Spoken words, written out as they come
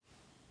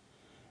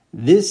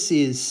This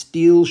is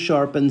Steel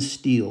Sharpens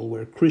Steel,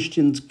 where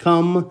Christians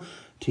come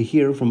to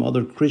hear from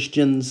other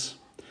Christians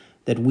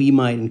that we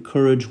might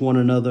encourage one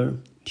another,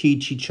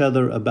 teach each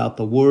other about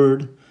the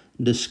Word,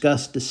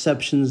 discuss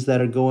deceptions that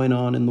are going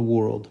on in the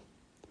world.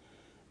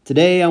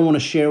 Today, I want to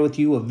share with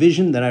you a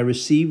vision that I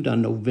received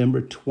on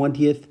November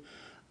 20th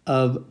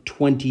of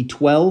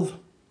 2012.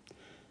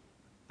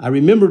 I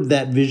remembered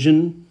that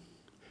vision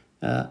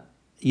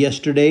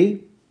yesterday,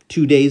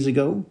 2 days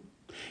ago,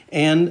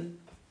 and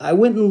I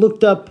went and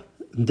looked up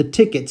the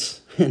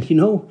tickets, and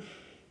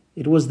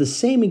it was the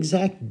same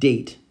exact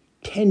date,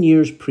 10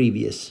 years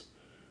previous,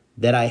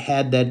 that I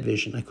had that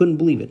vision. I couldn't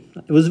believe it.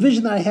 It was a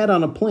vision that I had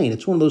on a plane.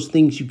 It's one of those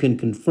things you can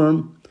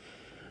confirm.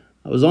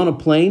 I was on a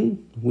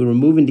plane. We were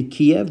moving to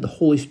Kiev. The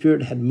Holy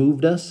Spirit had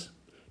moved us,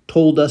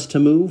 told us to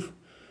move,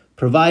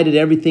 provided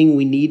everything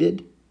we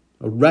needed,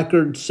 a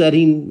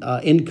record-setting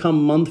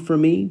income month for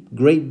me,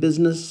 great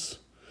business,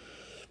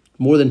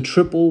 more than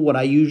triple what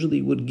I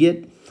usually would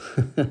get.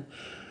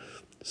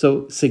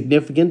 So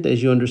significant,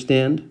 as you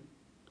understand.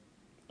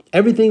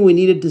 Everything we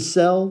needed to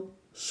sell,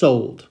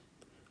 sold.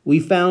 We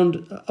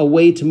found a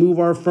way to move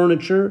our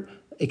furniture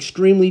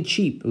extremely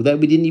cheap that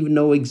we didn't even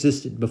know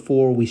existed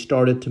before we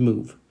started to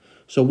move.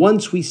 So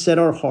once we set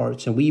our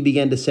hearts and we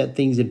began to set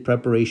things in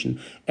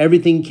preparation,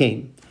 everything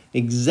came.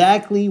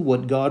 Exactly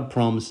what God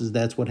promises,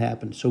 that's what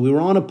happened. So we were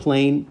on a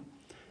plane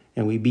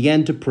and we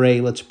began to pray.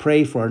 Let's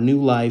pray for our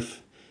new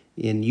life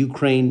in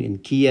Ukraine, in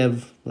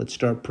Kiev. Let's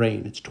start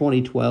praying. It's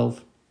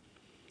 2012.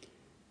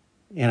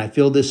 And I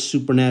feel this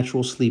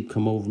supernatural sleep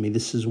come over me.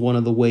 This is one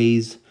of the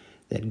ways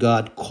that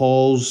God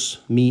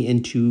calls me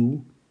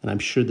into, and I'm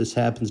sure this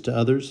happens to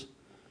others,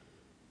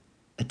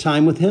 a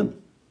time with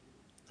Him.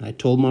 I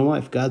told my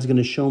wife, God's going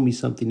to show me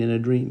something in a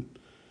dream.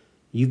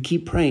 You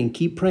keep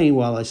praying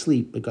while I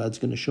sleep, but God's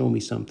going to show me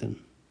something.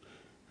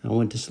 I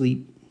went to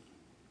sleep.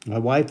 My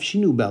wife, she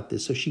knew about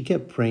this, so she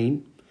kept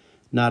praying,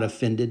 not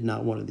offended,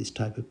 not one of these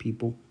type of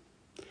people.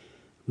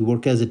 We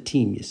work as a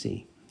team, you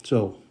see.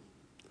 So,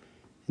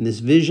 in this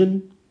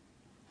vision,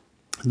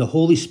 the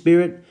Holy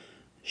Spirit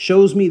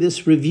shows me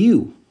this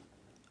review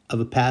of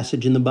a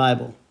passage in the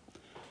Bible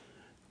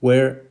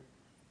where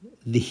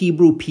the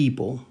Hebrew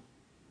people,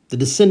 the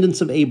descendants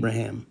of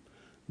Abraham,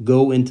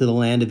 go into the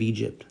land of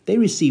Egypt. They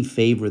receive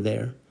favor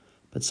there,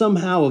 but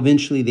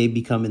eventually they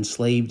become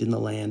enslaved in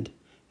the land,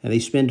 and they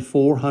spend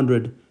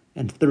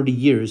 430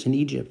 years in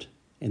Egypt,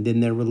 and then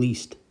they're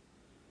released.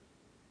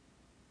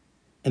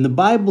 And the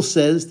Bible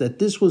says that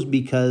this was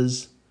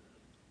because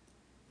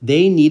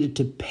they needed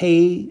to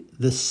pay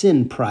the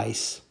sin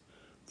price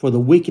for the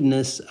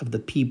wickedness of the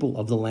people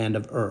of the land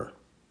of Ur.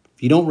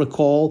 If you don't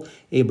recall,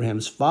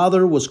 Abraham's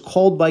father was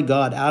called by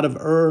God out of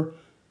Ur,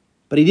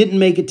 but he didn't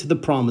make it to the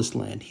promised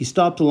land. He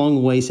stopped along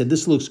the way, said,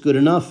 this looks good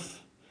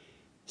enough,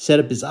 set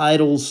up his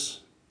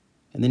idols,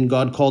 and then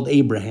God called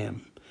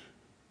Abraham.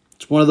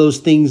 It's one of those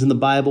things in the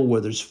Bible where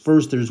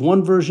there's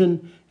one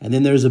version, and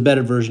then there's a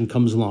better version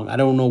comes along. I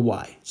don't know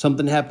why.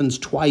 Something happens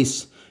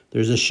twice.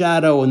 There's a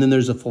shadow, and then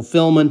there's a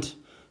fulfillment.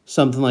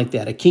 Something like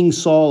that. A King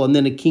Saul and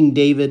then a King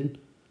David.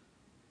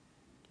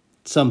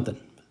 Something.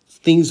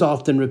 Things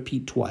often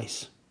repeat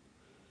twice.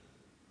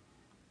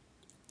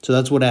 So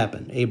that's what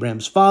happened.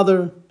 Abraham's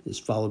father is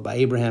followed by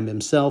Abraham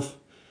himself.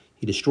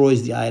 He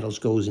destroys the idols,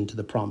 goes into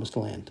the promised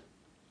land.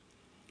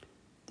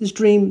 This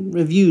dream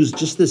reviews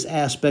just this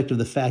aspect of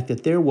the fact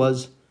that there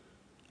was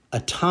a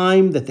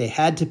time that they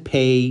had to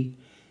pay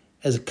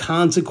as a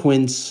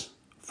consequence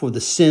for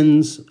the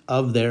sins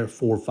of their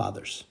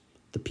forefathers,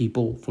 the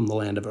people from the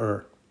land of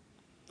Ur.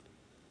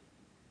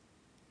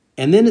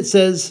 And then it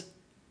says,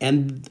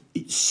 and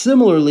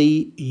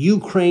similarly,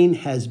 Ukraine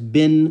has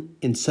been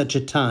in such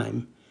a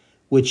time,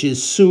 which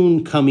is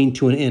soon coming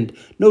to an end.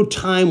 No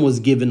time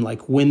was given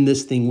like when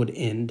this thing would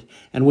end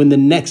and when the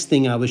next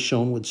thing I was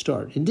shown would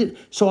start. It did.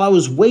 So I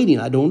was waiting.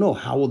 I don't know.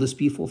 How will this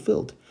be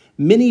fulfilled?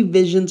 Many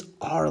visions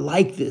are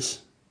like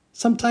this.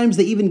 Sometimes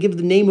they even give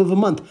the name of a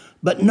month,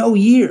 but no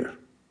year.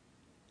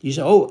 You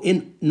say,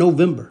 in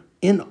November,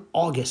 in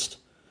August.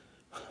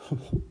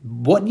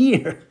 What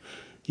year?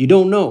 You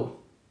don't know.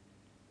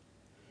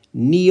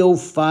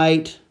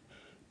 Neophyte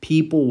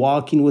people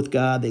walking with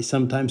God, they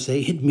sometimes say,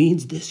 it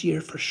means this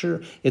year for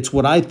sure. It's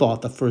what I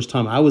thought the first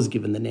time I was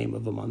given the name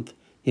of a month.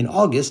 In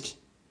August,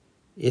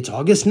 it's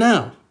August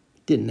now.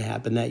 It didn't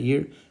happen that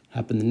year. It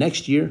happened the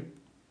next year.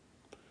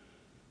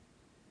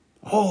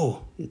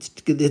 Oh, it's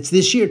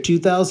this year,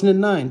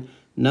 2009.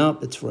 No,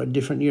 it's for a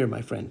different year,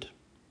 my friend.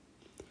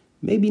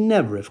 Maybe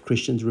never if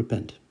Christians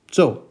repent.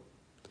 So,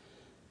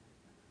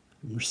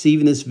 I'm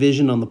receiving this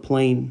vision on the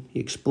plane. He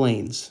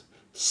explains,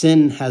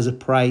 sin has a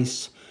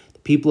price. The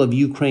people of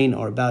Ukraine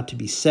are about to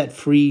be set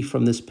free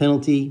from this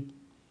penalty.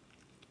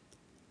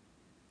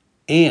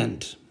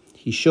 And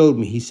he showed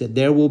me, he said,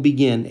 there will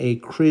begin a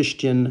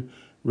Christian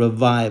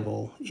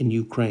revival in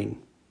Ukraine.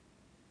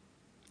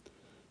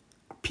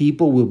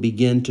 People will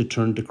begin to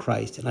turn to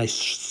Christ. And I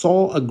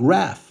saw a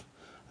graph,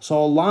 I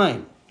saw a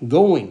line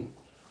going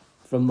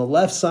from the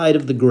left side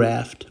of the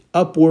graph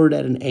upward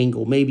at an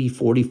angle, maybe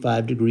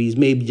 45 degrees,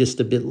 maybe just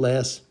a bit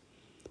less.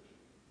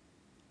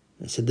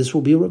 I said, this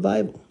will be a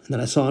revival. And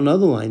then I saw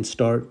another line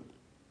start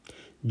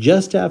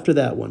just after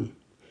that one.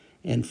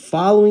 And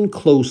following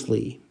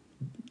closely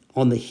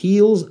on the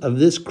heels of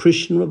this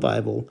Christian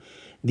revival,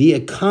 the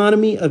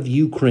economy of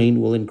Ukraine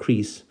will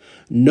increase.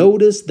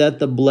 Notice that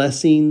the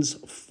blessings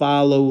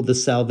follow the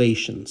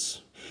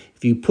salvations.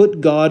 If you put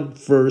God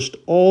first,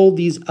 all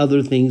these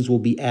other things will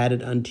be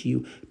added unto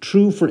you.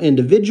 True for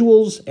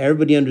individuals.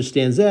 Everybody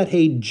understands that.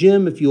 Hey,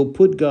 Jim, if you'll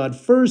put God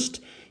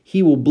first,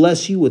 he will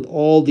bless you with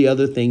all the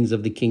other things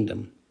of the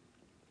kingdom.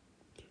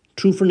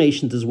 True for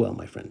nations as well,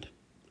 my friend.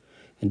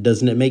 And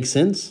doesn't it make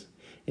sense?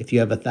 If you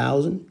have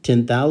 1,000,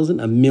 10,000,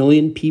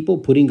 1,000,000 people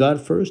putting God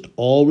first,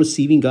 all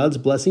receiving God's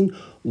blessing,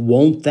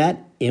 won't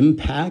that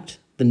impact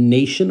the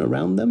nation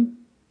around them?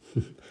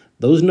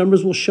 Those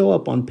numbers will show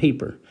up on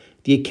paper.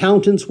 The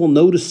accountants will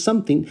notice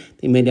something.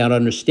 They may not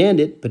understand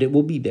it, but it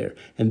will be there.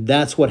 And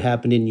that's what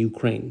happened in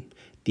Ukraine.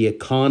 The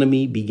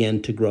economy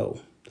began to grow.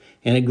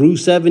 And it grew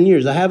 7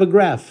 years. I have a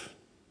graph.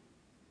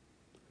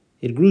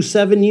 It grew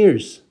 7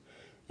 years.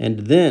 And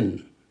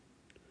then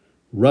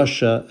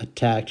Russia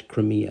attacked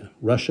Crimea.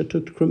 Russia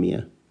took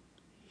Crimea.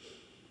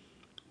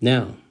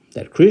 Now,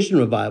 that Christian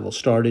revival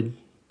started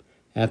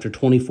after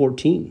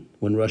 2014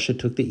 when Russia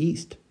took the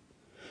East.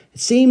 It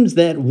seems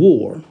that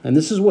war, and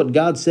this is what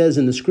God says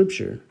in the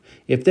scripture,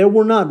 if there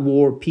were not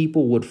war,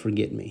 people would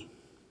forget me.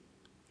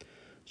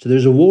 So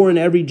there's a war in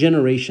every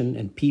generation,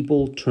 and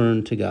people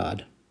turn to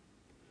God.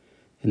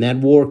 And that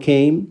war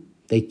came.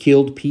 They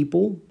killed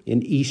people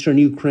in eastern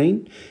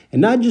Ukraine.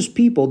 And not just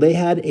people, they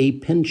had a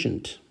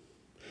penchant.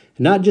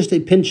 Not just a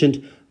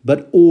penchant,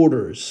 but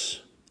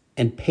orders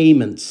and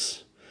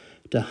payments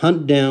to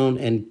hunt down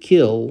and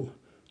kill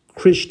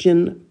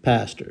Christian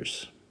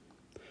pastors.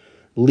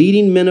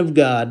 Leading men of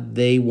God,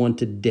 they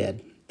wanted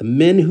dead. The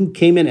men who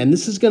came in, and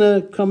this is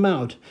going to come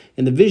out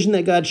in the vision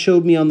that God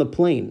showed me on the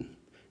plane.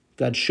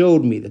 God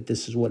showed me that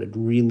this is what it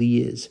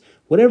really is.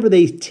 Whatever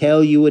they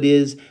tell you it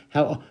is,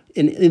 how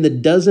in the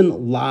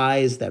dozen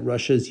lies that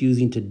Russia is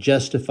using to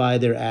justify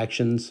their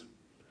actions,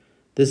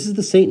 this is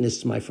the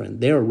Satanists, my friend.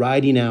 They are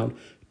riding out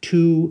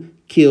to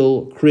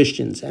kill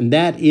Christians. And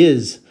that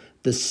is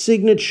the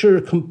signature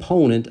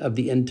component of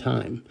the end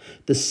time.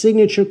 The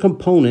signature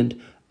component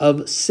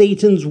of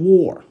Satan's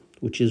war,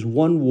 which is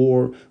one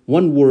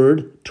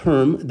word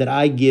term that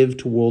I give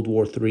to World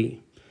War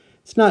III.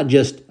 It's not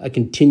just a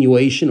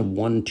continuation of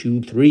 1,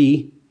 2,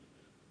 3.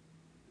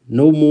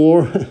 No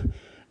more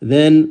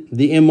than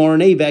the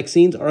mRNA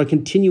vaccines are a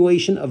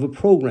continuation of a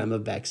program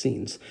of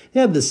vaccines. They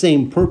have the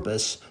same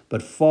purpose,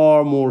 but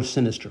far more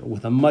sinister,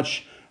 with a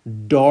much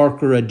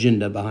darker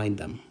agenda behind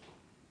them.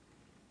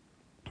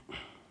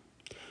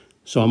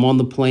 So I'm on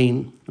the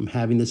plane. I'm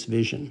having this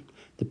vision.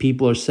 The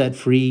people are set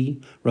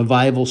free.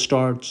 Revival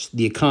starts.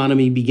 The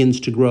economy begins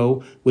to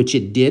grow, which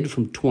it did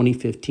from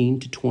 2015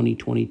 to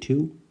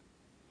 2022.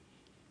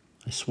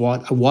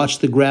 I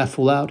watched the graph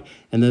fall out,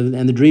 and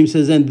the dream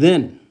says, and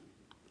then.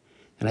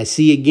 And I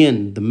see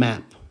again the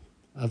map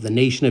of the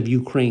nation of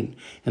Ukraine,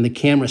 and the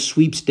camera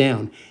sweeps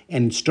down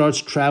and starts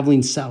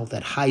traveling south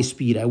at high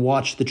speed. I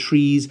watch the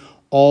trees,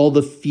 all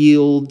the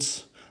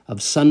fields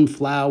of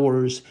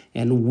sunflowers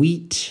and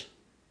wheat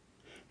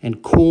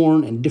and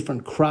corn and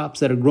different crops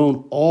that are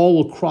grown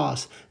all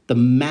across the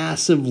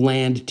massive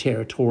land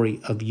territory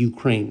of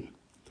Ukraine.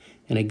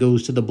 And it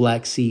goes to the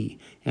Black Sea,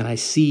 and I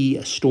see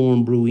a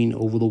storm brewing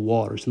over the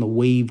waters, and the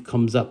wave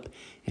comes up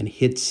and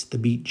hits the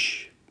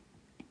beach.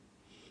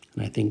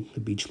 And I think the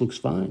beach looks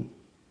fine.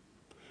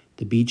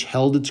 The beach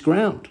held its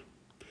ground.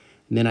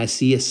 And then I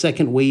see a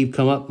second wave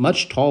come up,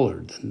 much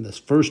taller than this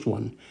first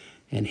one,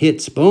 and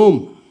hits,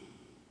 boom.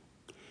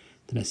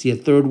 Then I see a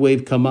third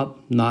wave come up,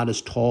 not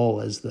as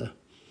tall as the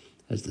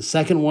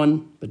second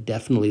one, but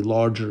definitely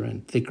larger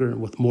and thicker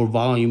and with more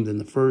volume than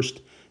the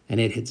first. And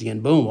it hits again,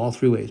 boom, all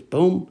three waves,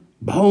 boom,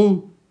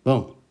 boom,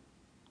 boom.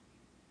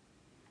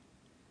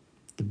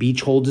 The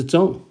beach holds its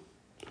own.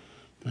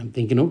 And I'm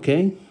thinking,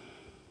 okay,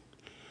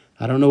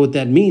 I don't know what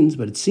that means,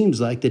 but it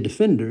seems like the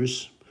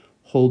defenders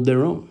hold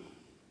their own.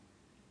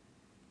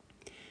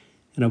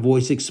 And a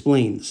voice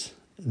explains,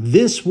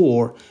 this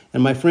war,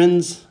 and my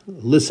friends,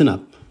 listen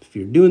up. If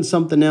you're doing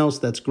something else,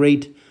 that's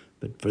great,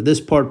 but for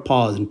this part,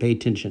 pause and pay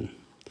attention.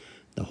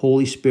 The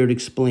Holy Spirit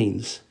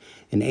explains,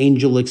 an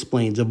angel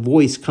explains, a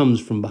voice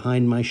comes from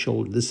behind my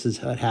shoulder. This is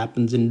how it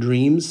happens in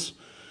dreams.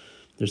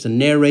 There's a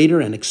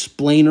narrator, an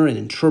explainer, an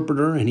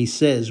interpreter, and he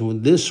says,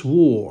 when this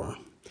war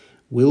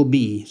will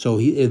be. So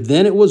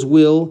then it was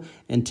will,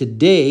 and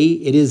today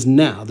it is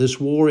now. This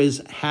war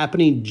is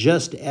happening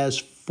just as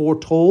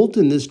foretold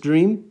in this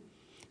dream,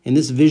 in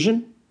this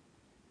vision,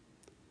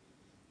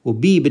 will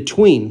be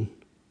between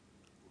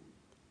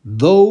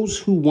those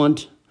who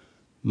want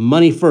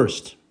money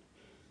first.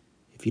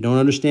 If you don't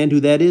understand who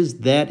that is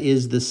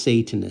the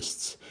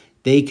Satanists.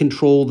 They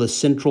control the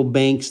central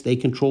banks. They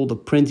control the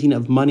printing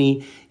of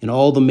money in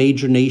all the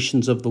major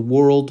nations of the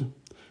world.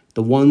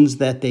 The ones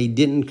that they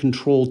didn't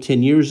control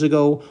 10 years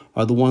ago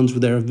are the ones where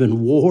there have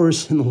been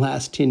wars in the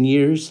last 10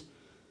 years.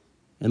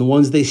 And the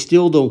ones they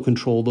still don't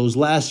control, those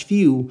last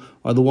few,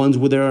 are the ones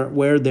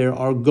where there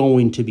are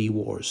going to be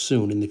wars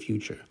soon in the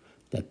future,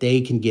 that they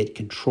can get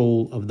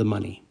control of the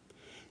money.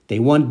 They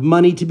want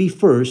money to be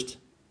first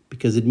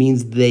because it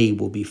means they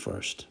will be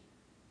first.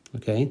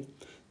 Okay?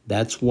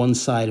 That's one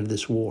side of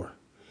this war.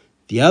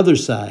 The other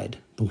side,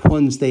 the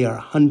ones they are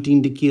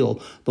hunting to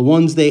kill, the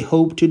ones they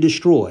hope to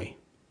destroy,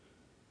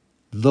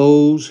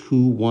 those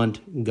who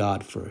want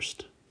God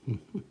first.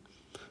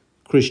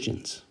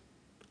 Christians.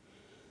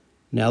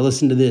 Now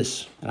listen to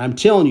this. And I'm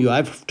telling you,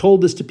 I've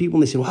told this to people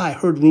and they say, well, I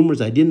heard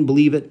rumors. I didn't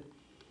believe it.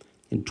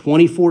 In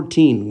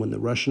 2014, when the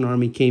Russian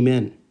army came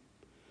in,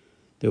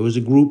 there was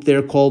a group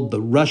there called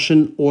the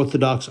Russian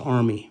Orthodox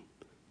Army,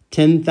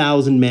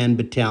 10,000-man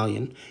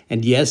battalion.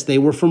 And yes, they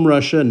were from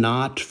Russia,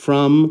 not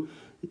from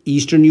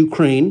eastern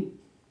Ukraine.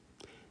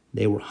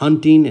 They were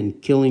hunting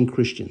and killing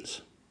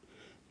Christians.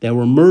 There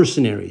were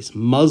mercenaries,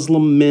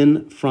 Muslim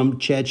men from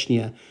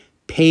Chechnya,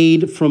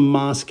 paid from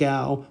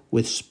Moscow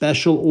with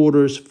special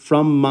orders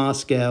from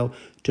Moscow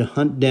to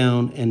hunt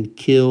down and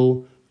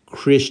kill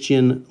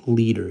Christian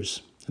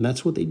leaders. And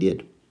that's what they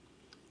did.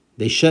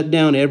 They shut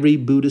down every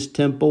Buddhist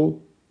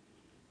temple.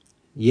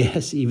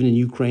 Yes, even in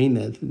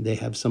Ukraine, they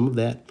have some of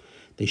that.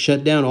 They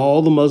shut down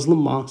all the Muslim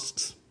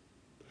mosques.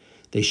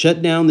 They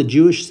shut down the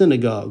Jewish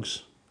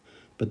synagogues.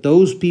 But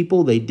those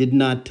people they did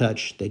not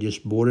touch. They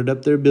just boarded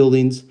up their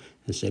buildings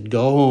and said,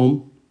 go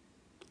home.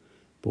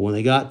 But when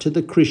they got to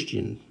the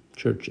Christian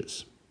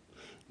churches,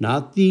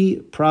 not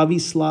the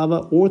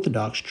Pravislava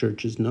Orthodox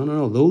churches,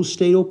 no, those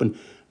stayed open.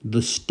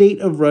 The state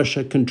of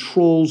Russia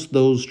controls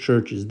those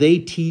churches. They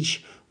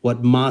teach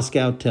what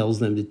Moscow tells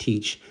them to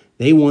teach.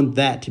 They want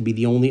that to be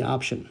the only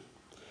option.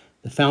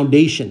 The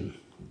foundation,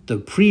 the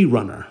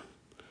pre-runner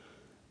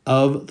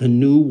of the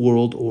New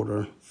World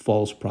Order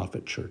false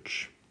prophet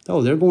church.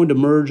 Oh, they're going to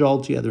merge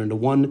all together into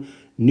one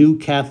new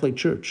Catholic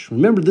church.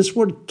 Remember, this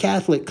word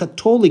Catholic,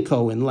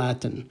 cattolico in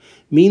Latin,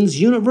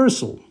 means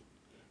universal.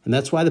 And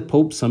that's why the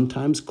Pope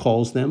sometimes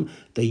calls them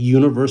the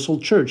universal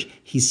church.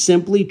 He's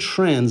simply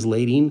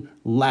translating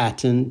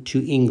Latin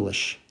to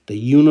English, the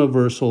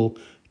universal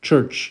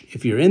church.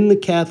 If you're in the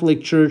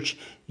Catholic Church,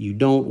 you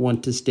don't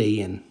want to stay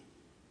in.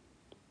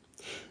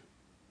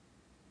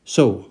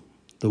 So,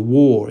 the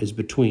war is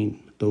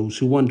between those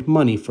who want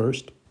money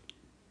first,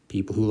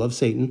 people who love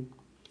Satan,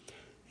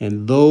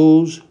 and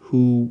those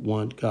who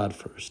want God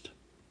first.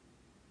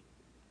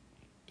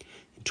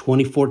 In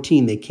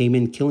 2014, they came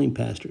in killing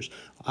pastors.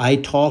 I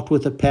talked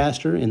with a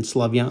pastor in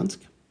Slavyansk.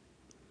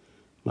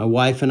 My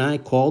wife and I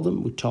called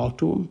him. We talked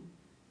to him.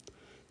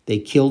 They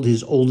killed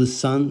his oldest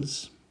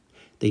sons.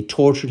 They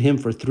tortured him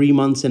for 3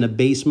 months in a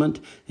basement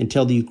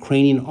until the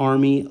Ukrainian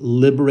army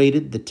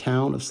liberated the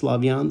town of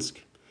Slavyansk.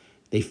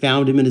 They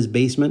found him in his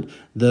basement.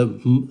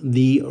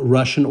 The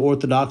Russian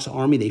Orthodox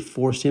Army, they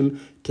forced him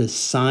to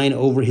sign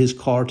over his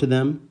car to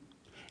them.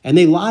 And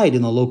they lied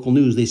in the local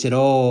news. They said,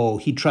 oh,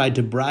 he tried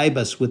to bribe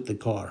us with the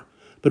car,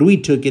 but we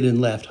took it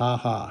and left. Ha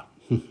ha.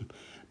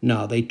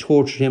 No, they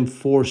tortured him,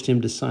 forced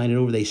him to sign it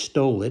over. They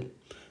stole it.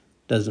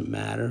 Doesn't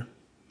matter.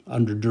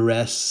 Under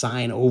duress,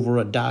 sign over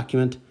a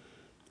document.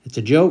 It's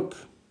a joke,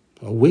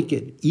 a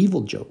wicked,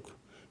 evil joke.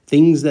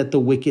 Things that the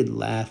wicked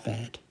laugh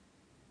at.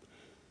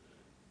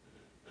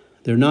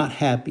 They're not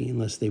happy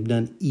unless they've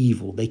done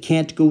evil. They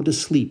can't go to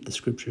sleep, the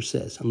scripture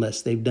says,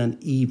 unless they've done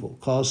evil,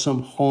 caused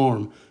some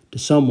harm to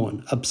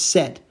someone,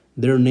 upset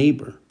their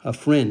neighbor, a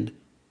friend.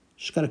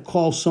 Just got to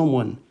call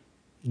someone,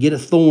 get a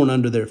thorn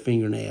under their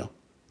fingernail,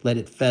 let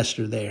it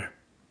fester there.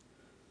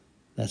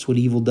 That's what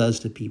evil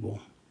does to people.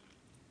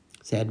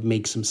 They had to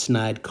make some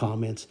snide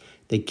comments.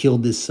 They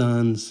killed his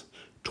sons,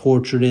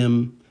 tortured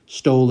him,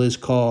 stole his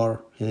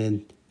car, and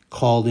then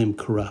called him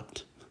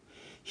corrupt.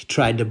 He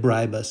tried to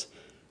bribe us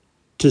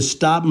to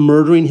stop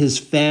murdering his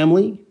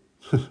family.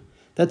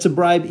 That's a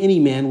bribe any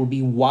man would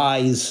be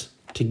wise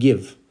to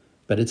give,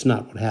 but it's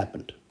not what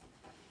happened.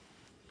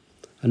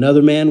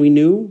 Another man we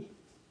knew,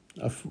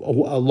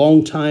 a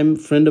longtime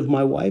friend of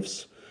my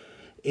wife's,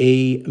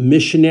 a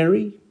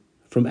missionary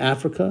from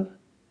Africa,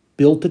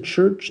 built a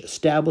church,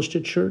 established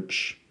a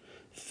church,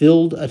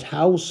 filled a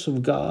house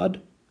of God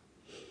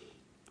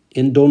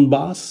in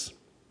Donbass.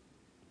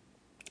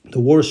 The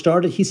war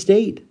started, he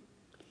stayed.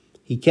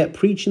 He kept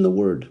preaching the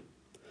word.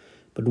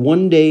 But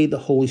one day the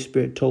Holy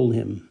Spirit told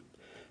him,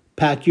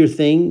 pack your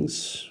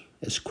things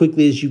as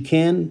quickly as you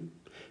can,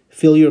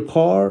 fill your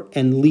car,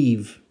 and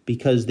leave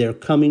because they're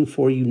coming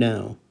for you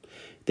now.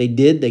 They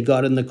did. They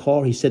got in the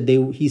car. He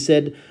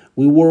said,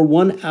 we were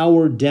 1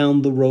 hour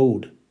down the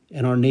road,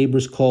 and our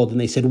neighbors called, and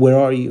they said, where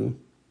are you?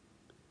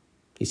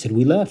 He said,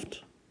 we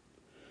left.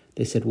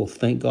 They said, well,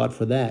 thank God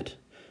for that,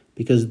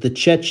 because the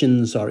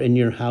Chechens are in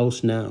your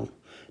house now.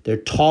 They're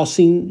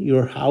tossing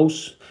your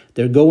house.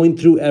 They're going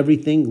through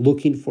everything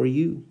looking for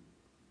you.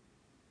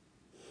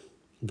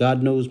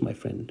 God knows, my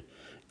friend.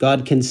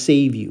 God can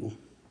save you.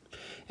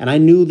 And I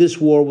knew this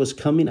war was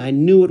coming. I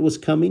knew it was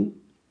coming.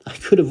 I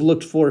could have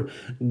looked for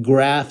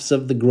graphs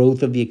of the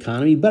growth of the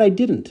economy, but I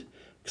didn't,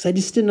 because I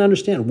just didn't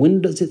understand.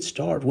 When does it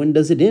start? When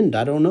does it end?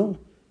 I don't know.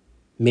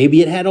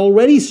 Maybe it had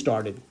already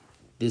started.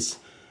 This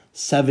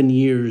 7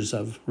 years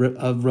of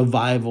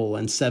revival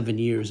and 7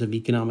 years of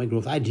economic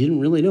growth. I didn't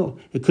really know.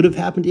 It could have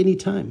happened any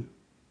time.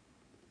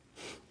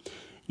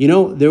 You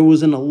know, there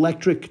was an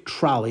electric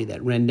trolley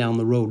that ran down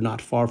the road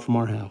not far from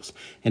our house.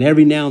 And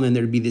every now and then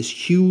there'd be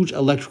this huge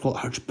electrical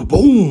arch,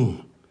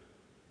 boom.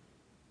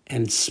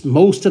 And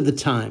most of the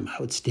time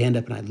I would stand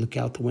up and I'd look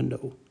out the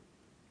window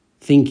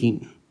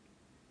thinking,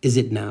 is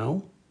it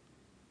now?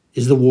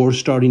 Is the war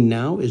starting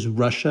now? Is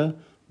Russia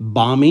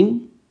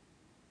bombing?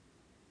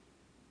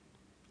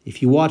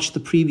 If you watched the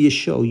previous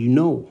show, you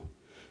know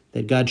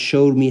that God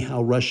showed me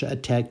how Russia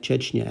attacked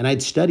Chechnya. And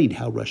I'd studied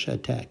how Russia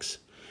attacks.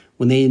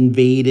 When they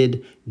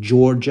invaded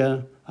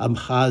Georgia,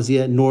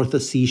 Abkhazia, North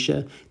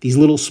Ossetia, these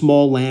little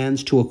small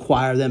lands to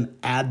acquire them,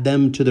 add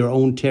them to their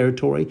own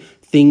territory,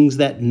 things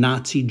that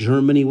Nazi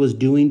Germany was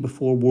doing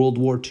before World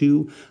War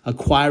II,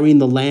 acquiring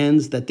the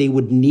lands that they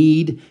would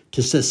need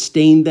to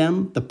sustain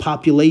them, the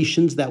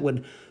populations that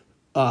would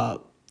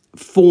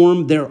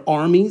form their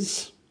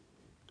armies.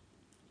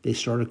 They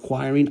started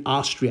acquiring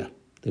Austria.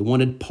 They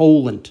wanted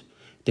Poland.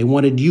 They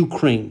wanted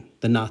Ukraine,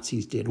 the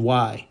Nazis did.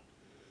 Why?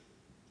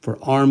 For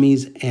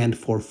armies and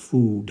for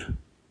food.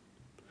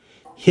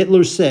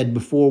 Hitler said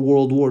before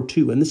World War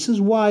II, and this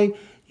is why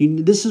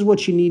this is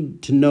what you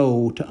need to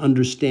know to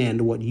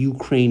understand what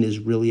Ukraine is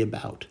really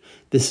about.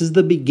 This is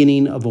the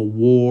beginning of a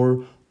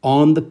war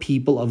on the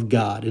people of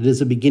God. It is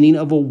the beginning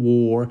of a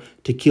war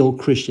to kill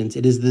Christians.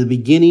 It is the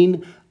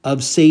beginning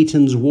of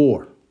Satan's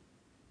war.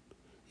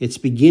 It's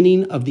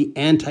beginning of the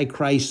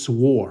Antichrist's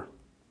war.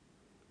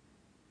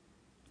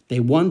 They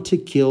want to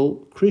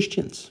kill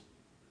Christians.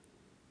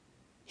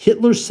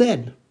 Hitler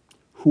said,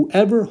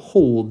 whoever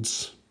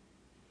holds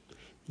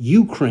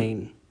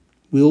Ukraine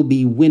will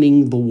be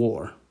winning the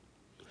war,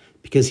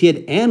 because he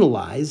had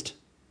analyzed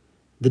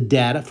the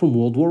data from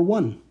World War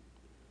I.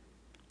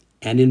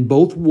 And in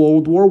both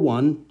World War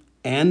I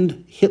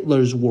and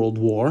Hitler's World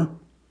War,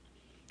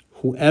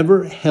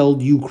 whoever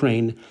held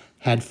Ukraine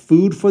had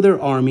food for their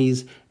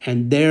armies,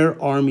 and their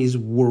armies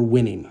were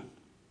winning.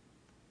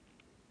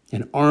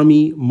 An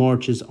army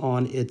marches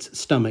on its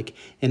stomach.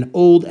 An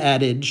old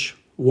adage,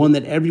 one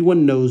that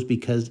everyone knows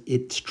because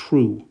it's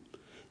true.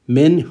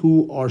 Men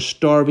who are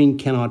starving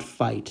cannot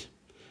fight.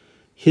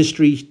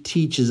 History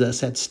teaches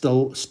us at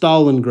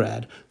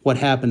Stalingrad what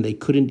happened. They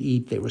couldn't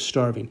eat. They were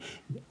starving.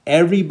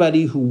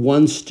 Everybody who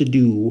wants to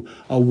do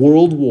a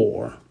world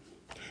war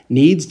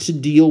needs to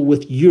deal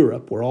with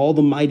Europe, where all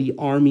the mighty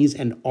armies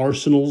and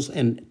arsenals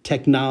and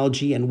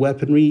technology and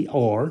weaponry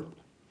are.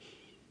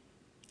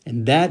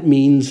 And that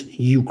means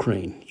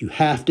Ukraine. You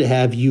have to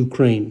have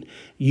Ukraine.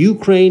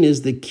 Ukraine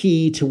is the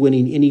key to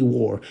winning any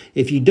war.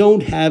 If you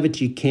don't have it,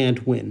 you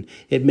can't win.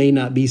 It may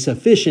not be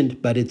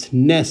sufficient, but it's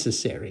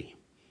necessary.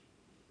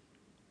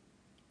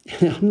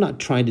 I'm not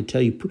trying to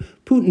tell you,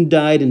 Putin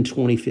died in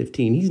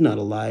 2015. He's not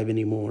alive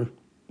anymore.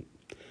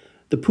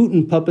 The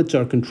Putin puppets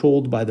are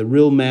controlled by the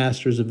real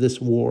masters of this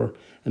war,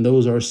 and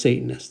those are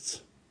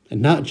Satanists.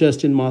 And not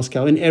just in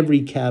Moscow, in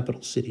every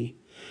capital city.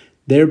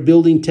 They're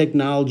building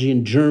technology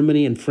in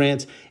Germany and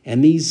France,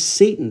 and these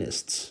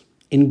Satanists,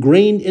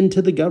 ingrained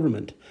into the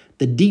government,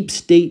 the deep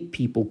state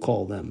people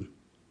call them.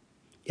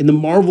 In the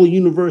Marvel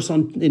universe,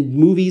 in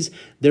movies,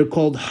 they're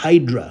called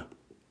Hydra.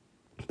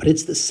 But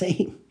it's the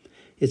same.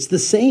 It's the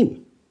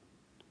same.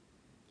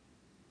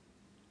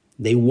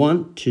 They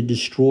want to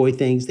destroy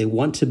things. They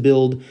want to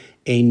build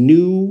a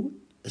new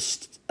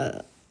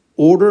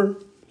order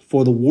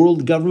for the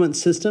world government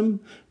system.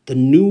 The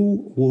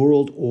New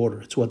World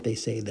Order. It's what they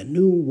say, the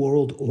New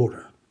World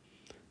Order.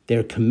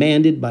 They're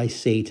commanded by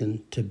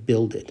Satan to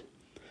build it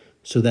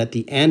so that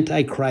the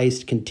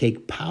Antichrist can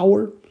take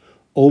power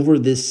over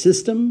this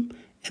system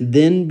and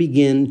then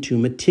begin to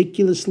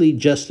meticulously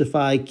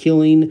justify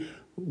killing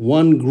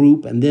one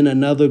group and then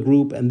another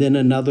group and then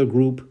another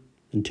group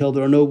until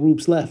there are no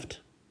groups left.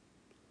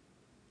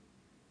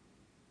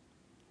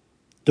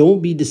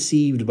 Don't be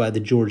deceived by the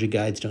Georgia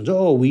Guidestones.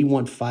 Oh, we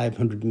want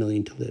 500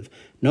 million to live.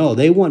 No,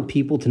 they want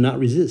people to not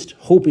resist,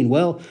 hoping,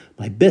 well,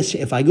 my best,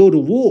 if I go to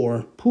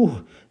war,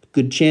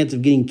 good chance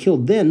of getting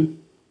killed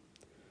then.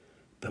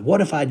 But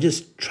what if I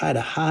just try to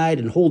hide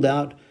and hold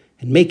out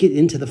and make it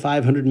into the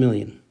 500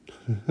 million?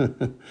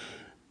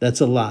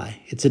 That's a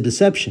lie. It's a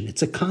deception.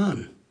 It's a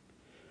con.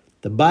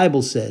 The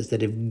Bible says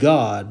that if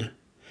God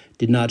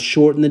did not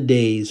shorten the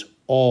days,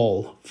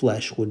 all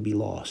flesh would be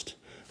lost.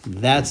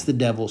 That's the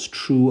devil's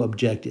true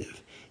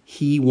objective.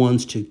 He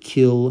wants to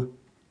kill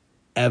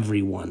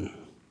everyone.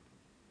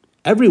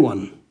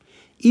 Everyone.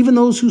 Even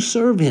those who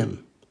serve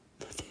him.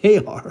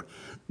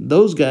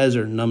 Those guys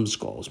are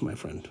numbskulls, my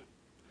friend.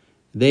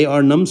 They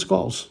are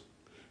numbskulls.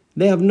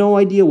 They have no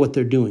idea what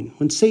they're doing.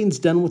 When Satan's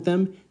done with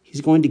them,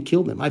 he's going to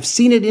kill them. I've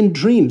seen it in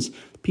dreams.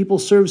 People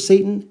serve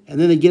Satan, and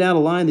then they get out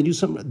of line, they do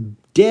something,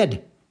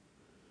 dead.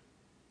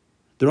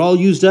 They're all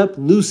used up,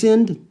 loose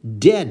end,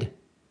 dead.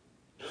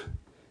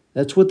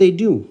 That's what they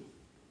do.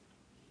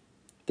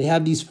 They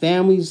have these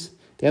families,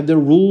 they have their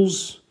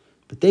rules,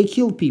 but they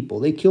kill people.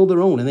 They kill their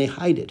own and they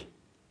hide it.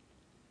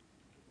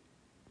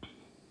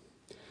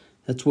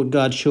 That's what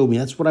God showed me.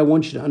 That's what I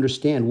want you to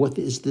understand, what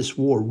this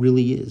war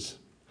really is.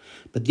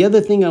 But the other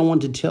thing I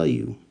want to tell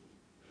you,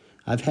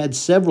 I've had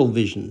several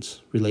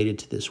visions related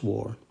to this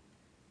war.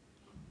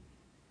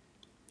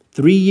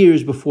 3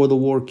 years before the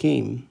war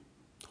came,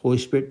 Holy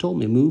Spirit told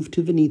me, move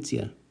to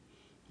Venetia.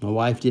 My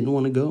wife didn't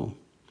want to go.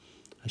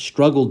 I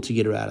struggled to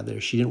get her out of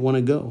there. She didn't want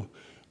to go.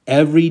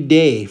 Every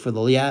day for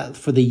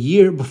the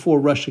year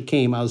before Russia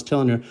came, I was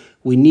telling her,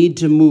 we need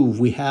to move.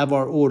 We have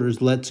our orders.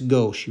 Let's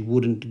go. She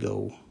wouldn't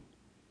go.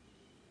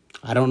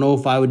 I don't know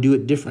if I would do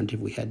it different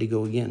if we had to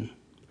go again.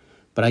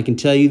 But I can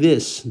tell you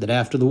this, that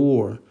after the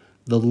war,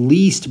 the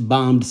least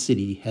bombed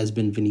city has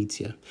been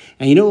Venetia.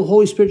 And you know, the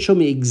Holy Spirit showed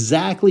me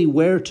exactly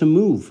where to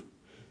move.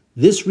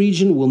 This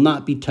region will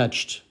not be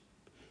touched.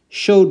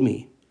 Showed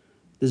me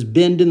this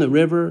bend in the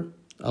river,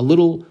 a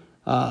little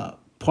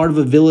part of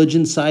a village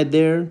inside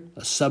there,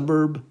 a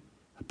suburb,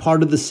 a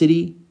part of the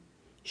city.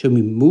 Showed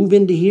me move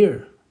into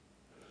here.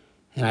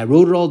 And I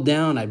wrote it all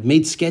down. I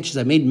made sketches.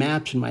 I made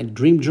maps in my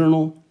dream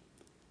journal.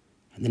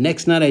 And the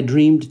next night I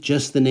dreamed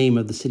just the name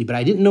of the city, but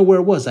I didn't know where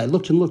it was. I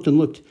looked and looked and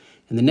looked.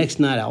 And the next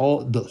night,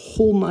 the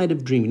whole night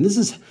of dreaming. This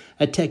is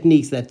a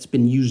technique that's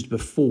been used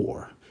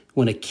before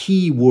when a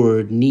key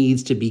word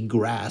needs to be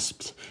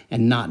grasped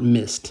and not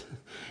missed.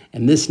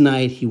 And this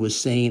night he was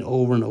saying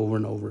over and over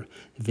and over,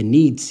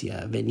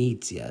 Venetia,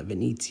 Venetia,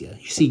 Venetia.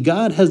 You see,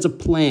 God has a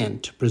plan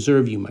to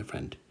preserve you, my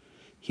friend.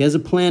 He has a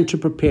plan to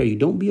prepare you.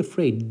 Don't be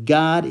afraid.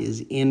 God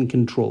is in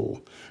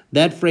control.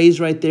 That phrase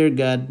right there,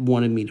 God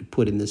wanted me to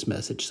put in this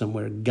message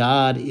somewhere.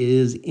 God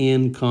is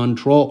in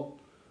control.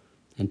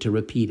 And to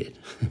repeat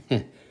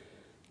it.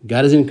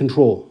 God is in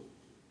control.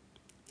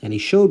 And he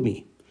showed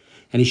me.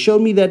 And he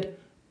showed me that,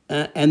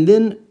 and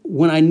then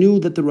when I knew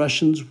that the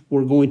Russians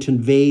were going to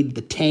invade,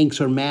 the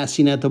tanks are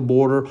massing at the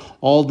border,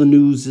 all the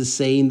news is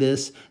saying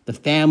this, the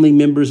family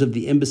members of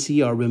the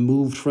embassy are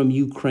removed from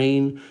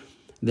Ukraine,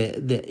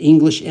 the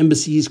English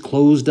embassy is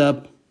closed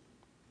up,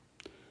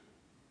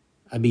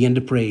 I began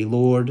to pray,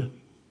 Lord,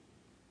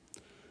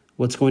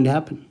 what's going to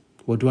happen?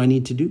 What do I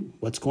need to do?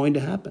 What's going to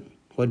happen?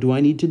 What do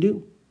I need to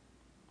do?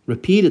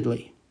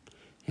 Repeatedly.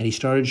 And he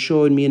started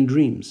showing me in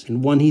dreams.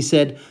 And one, he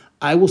said,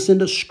 I will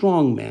send a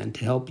strong man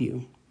to help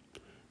you.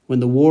 When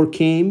the war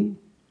came,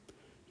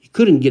 you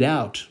couldn't get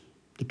out.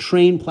 The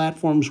train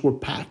platforms were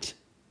packed.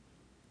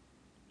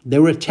 They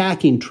were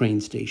attacking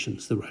train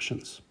stations, the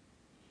Russians.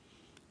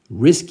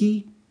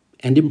 Risky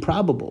and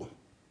improbable.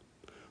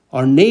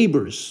 Our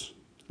neighbors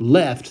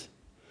left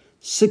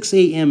 6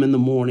 a.m. in the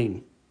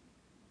morning,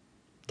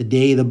 the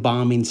day the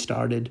bombing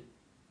started.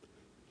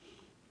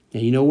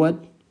 And you know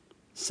what?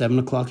 7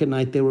 o'clock at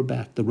night, they were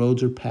back. The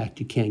roads are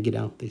packed. You can't get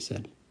out, they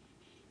said.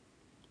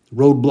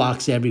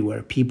 Roadblocks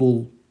everywhere.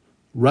 People,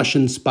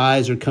 Russian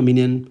spies are coming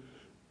in.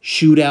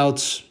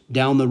 Shootouts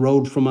down the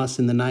road from us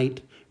in the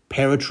night.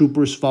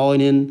 Paratroopers falling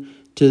in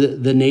to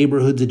the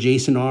neighborhoods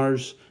adjacent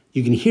ours.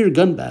 You can hear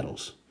gun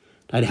battles.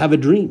 I'd have a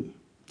dream.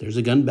 There's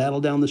a gun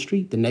battle down the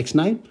street. The next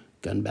night,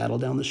 gun battle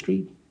down the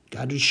street.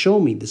 God would show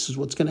me this is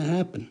what's going to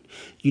happen.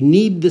 You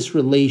need this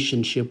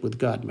relationship with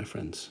God, my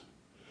friends.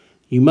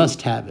 You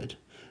must have it.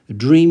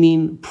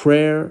 Dreaming,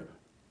 prayer,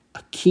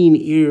 a keen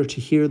ear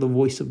to hear the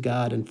voice of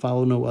God and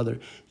follow no other.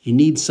 You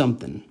need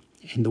something.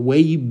 And the way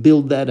you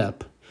build that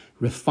up,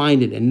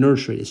 refine it and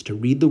nurture it is to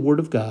read the Word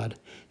of God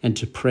and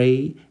to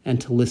pray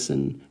and to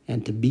listen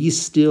and to be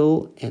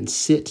still and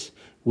sit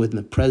within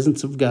the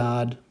presence of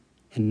God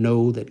and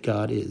know that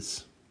God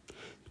is.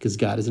 Because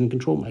God is in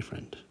control, my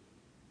friend.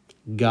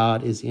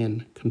 God is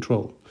in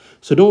control.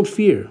 So don't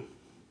fear.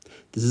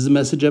 This is a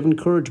message of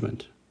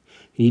encouragement.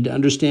 You need to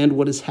understand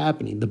what is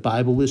happening. The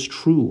Bible is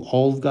true.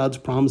 All of God's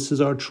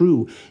promises are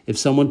true. If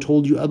someone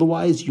told you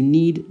otherwise, you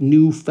need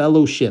new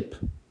fellowship.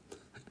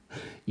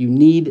 You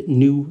need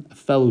new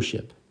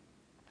fellowship.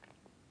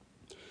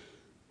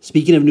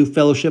 Speaking of new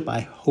fellowship, I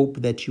hope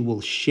that you will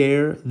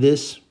share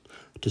this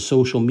to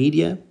social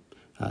media,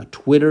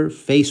 Twitter,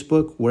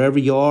 Facebook, wherever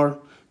you are.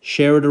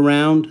 Share it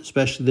around,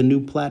 especially the new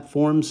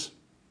platforms.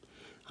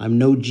 I'm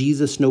No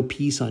Jesus, No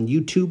Peace on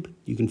YouTube.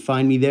 You can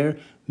find me there.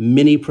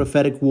 Many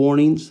prophetic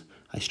warnings.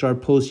 I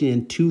started posting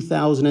in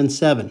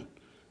 2007.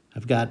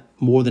 I've got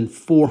more than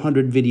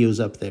 400 videos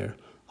up there.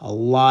 A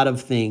lot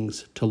of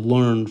things to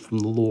learn from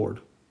the Lord.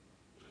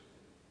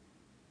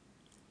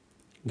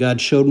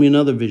 God showed me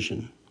another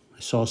vision. I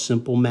saw a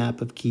simple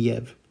map of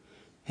Kiev.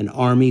 An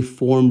army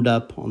formed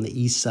up on the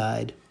east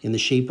side in the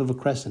shape of a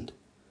crescent.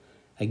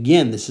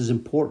 Again, this is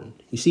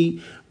important. You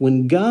see,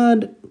 when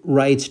God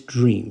writes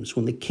dreams,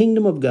 when the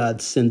kingdom of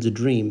God sends a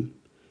dream,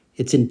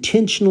 it's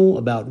intentional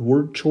about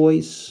word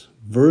choice,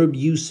 verb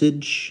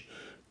usage,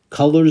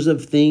 colors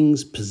of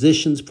things,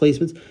 positions,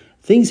 placements.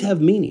 Things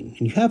have meaning,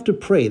 and you have to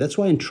pray. That's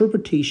why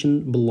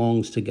interpretation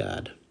belongs to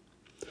God.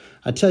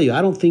 I tell you,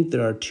 I don't think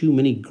there are too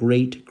many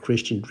great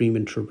Christian dream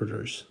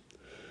interpreters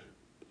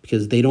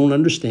because they don't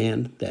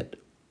understand that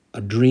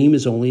a dream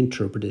is only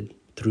interpreted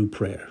through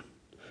prayer.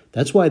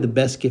 That's why the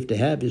best gift to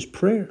have is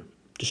prayer.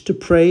 Just to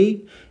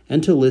pray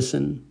and to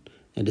listen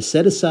and to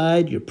set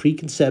aside your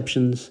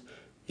preconceptions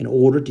in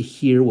order to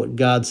hear what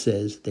God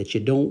says, that you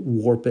don't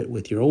warp it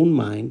with your own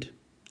mind,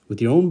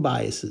 with your own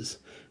biases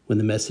when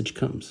the message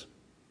comes.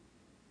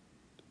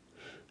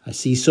 I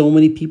see so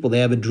many people, they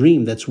have a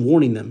dream that's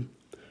warning them.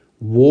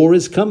 War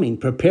is coming,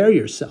 prepare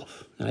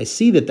yourself. And I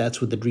see that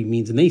that's what the dream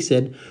means. And they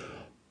said,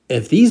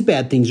 if these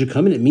bad things are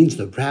coming, it means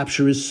the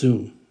rapture is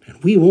soon.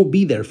 And we won't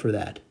be there for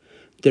that.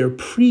 Their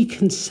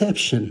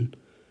preconception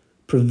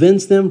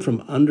prevents them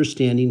from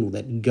understanding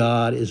that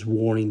God is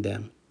warning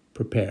them.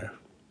 Prepare.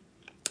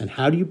 And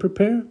how do you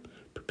prepare?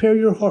 Prepare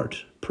your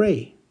heart.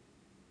 Pray.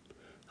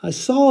 I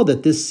saw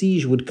that this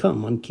siege would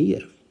come on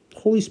Kiev. The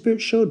Holy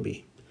Spirit showed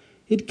me.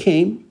 It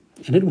came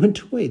and it went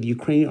away. The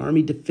Ukrainian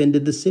army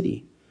defended the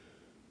city.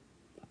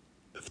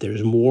 If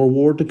there's more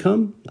war to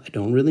come, I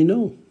don't really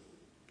know.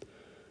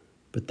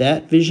 But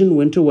that vision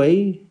went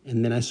away,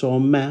 and then I saw a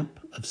map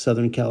of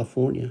Southern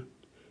California.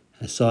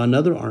 I saw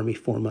another army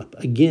form up,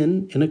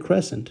 again in a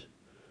crescent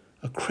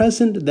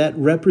that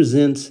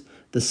represents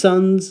the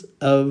sons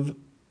of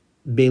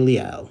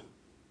Belial.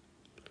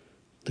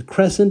 The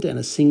crescent and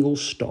a single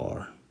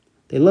star.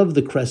 They love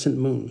the crescent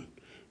moon.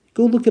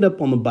 Go look it up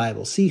on the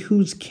Bible. See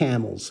whose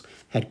camels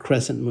had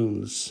crescent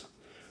moons,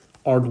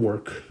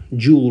 artwork,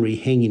 jewelry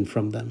hanging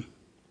from them.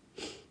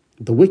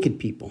 The wicked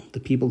people,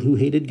 the people who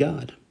hated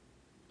God.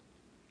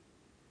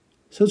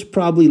 So it's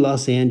probably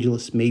Los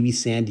Angeles, maybe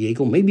San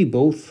Diego, maybe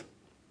both.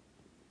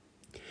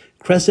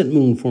 Crescent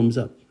moon forms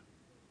up.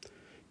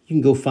 You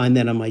can go find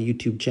that on my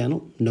YouTube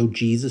channel. No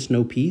Jesus,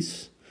 no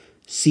peace.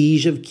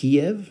 Siege of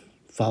Kiev,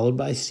 followed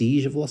by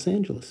Siege of Los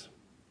Angeles.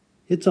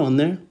 It's on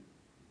there.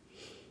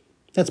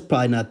 That's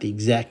probably not the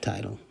exact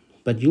title,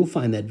 but you'll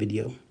find that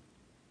video.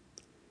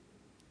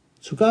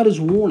 So God is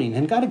warning,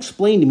 and God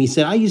explained to me, he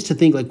said, I used to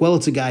think like, well,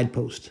 it's a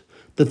guidepost.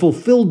 The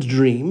fulfilled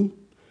dream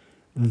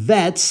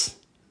vets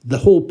the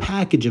whole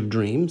package of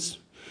dreams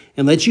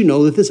and lets you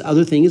know that this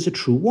other thing is a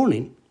true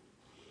warning.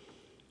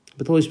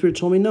 But the Holy Spirit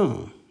told me,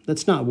 no,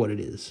 that's not what it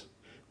is.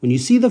 When you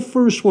see the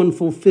first one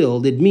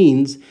fulfilled, it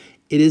means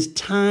it is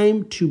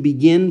time to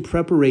begin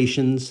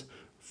preparations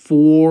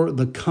for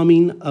the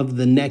coming of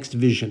the next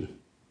vision.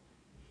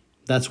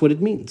 That's what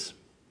it means.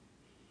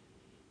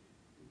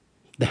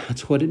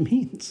 That's what it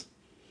means.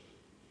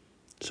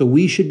 So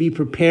we should be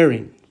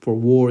preparing for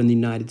war in the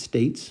United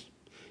States.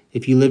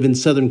 If you live in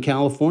Southern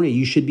California,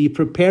 you should be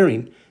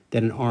preparing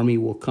that an army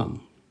will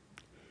come.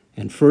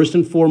 And first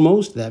and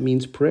foremost, that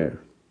means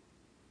prayer.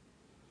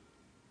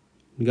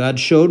 God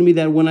showed me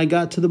that when I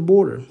got to the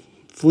border,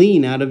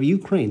 fleeing out of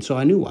Ukraine, so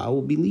I knew I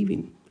will be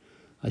leaving.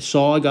 I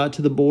saw I got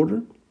to the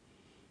border,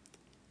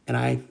 and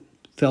I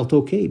felt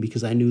okay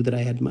because I knew that I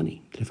had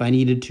money. If I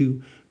needed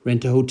to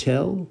rent a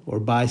hotel or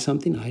buy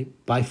something,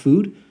 buy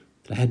food,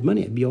 that I had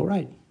money, I'd be all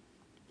right.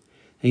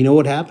 And you know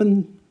what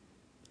happened?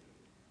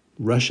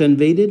 Russia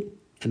invaded,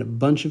 and a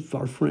bunch of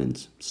our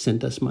friends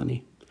sent us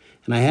money.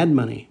 And I had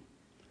money.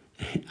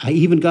 I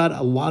even got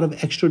a lot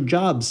of extra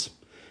jobs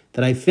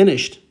that I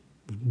finished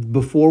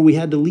before we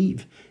had to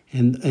leave.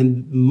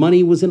 And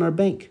money was in our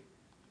bank.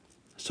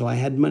 So I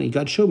had money.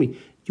 God showed me,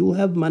 you'll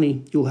have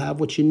money. You'll have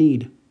what you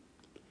need. And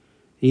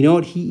you know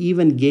what? He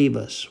even gave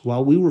us,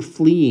 while we were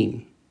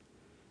fleeing,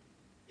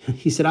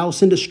 he said, I will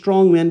send a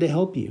strong man to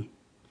help you.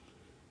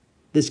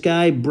 This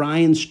guy,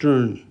 Brian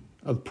Stern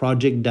of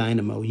Project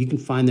Dynamo, you can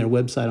find their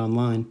website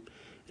online.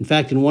 In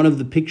fact, in one of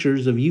the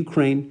pictures of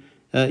Ukraine,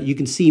 you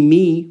can see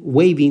me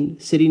waving,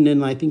 sitting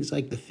in, I think it's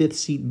like the fifth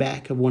seat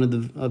back of one of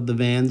the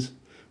vans,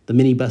 the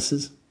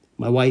minibuses.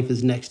 My wife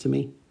is next to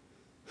me.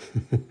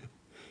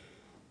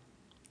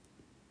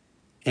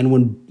 And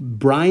when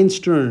Brian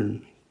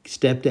Stern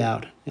stepped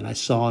out and I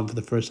saw him for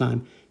the first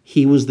time,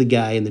 he was the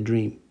guy in the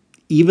dream.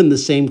 Even the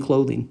same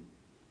clothing.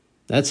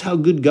 That's how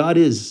good God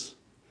is.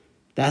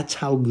 That's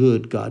how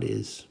good God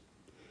is.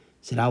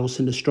 He said, I will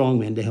send a strong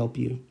man to help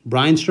you.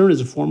 Brian Stern is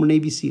a former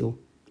Navy SEAL,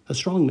 a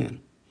strong man.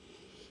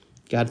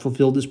 God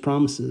fulfilled his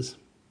promises.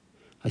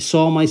 I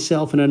saw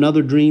myself in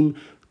another dream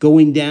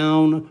going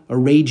down a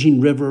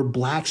raging river,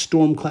 black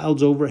storm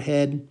clouds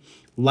overhead,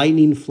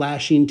 lightning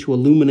flashing to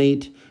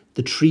illuminate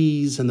the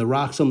trees and the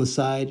rocks on the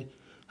side.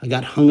 I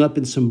got hung up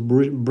in some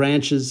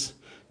branches,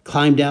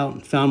 climbed out,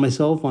 and found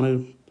myself on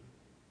a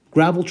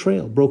gravel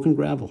trail, broken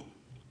gravel.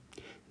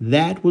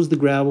 That was the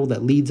gravel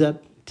that leads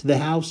up to the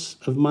house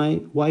of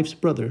my wife's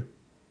brother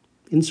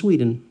in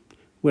Sweden,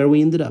 where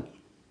we ended up.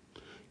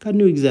 God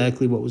knew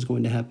exactly what was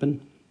going to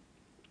happen.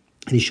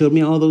 And he showed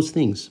me all those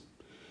things.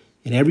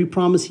 And every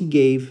promise he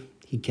gave,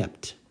 he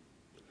kept.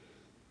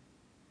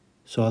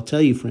 So I'll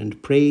tell you,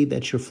 friend, pray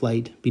that your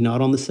flight be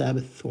not on the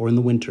Sabbath or in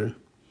the winter,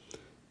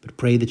 but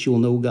pray that you will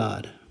know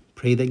God.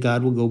 Pray that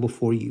God will go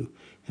before you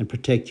and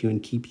protect you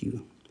and keep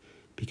you,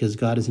 because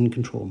God is in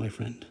control, my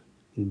friend.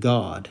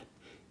 God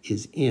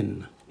is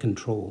in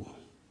control.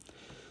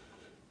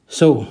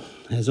 So,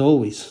 as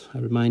always, I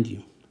remind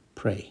you,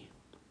 pray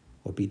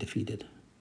or be defeated.